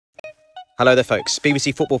Hello there folks,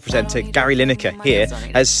 BBC football presenter Gary Linekar here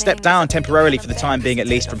has stepped down temporarily for the time being at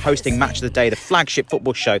least from hosting Match of the Day, the flagship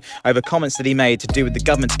football show, over comments that he made to do with the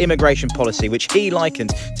government's immigration policy, which he likened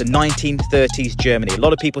to 1930s Germany. A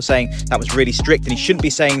lot of people saying that was really strict and he shouldn't be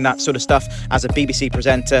saying that sort of stuff as a BBC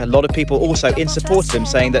presenter. A lot of people also in support of him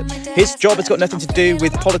saying that his job has got nothing to do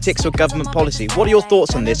with politics or government policy. What are your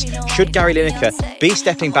thoughts on this? Should Gary Linekar be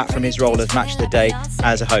stepping back from his role as Match of the Day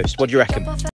as a host? What do you reckon?